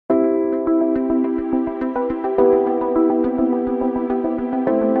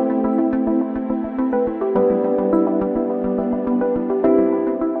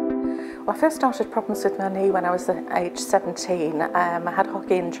first started problems with my knee when I was age 17. I had a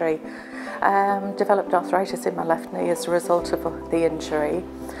hockey injury, developed arthritis in my left knee as a result of the injury,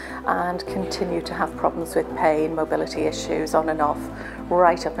 and continued to have problems with pain, mobility issues on and off,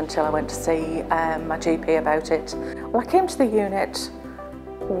 right up until I went to see my GP about it. Well, I came to the unit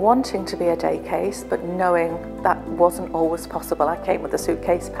wanting to be a day case, but knowing that wasn't always possible. I came with a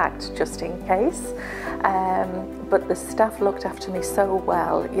suitcase packed just in case. But the staff looked after me so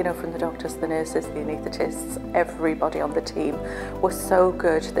well, you know, from the doctors, the nurses, the anaesthetists, everybody on the team was so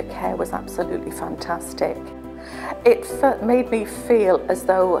good. The care was absolutely fantastic. It made me feel as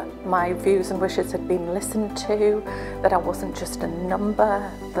though my views and wishes had been listened to, that I wasn't just a number,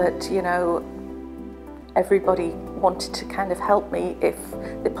 that, you know, everybody wanted to kind of help me if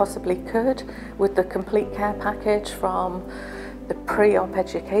they possibly could with the complete care package, from the pre-op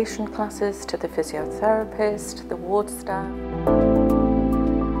education classes to the physiotherapist, the ward staff.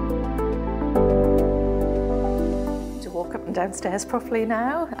 To walk up and downstairs properly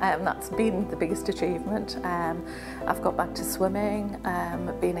now, that's been the biggest achievement. I've got back to swimming,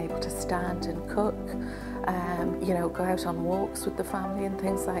 being able to stand and cook, you know, go out on walks with the family and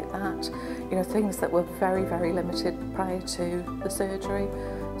things like that. You know, things that were very, very limited prior to the surgery.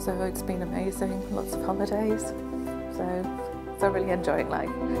 So it's been amazing, lots of holidays. So really enjoying life.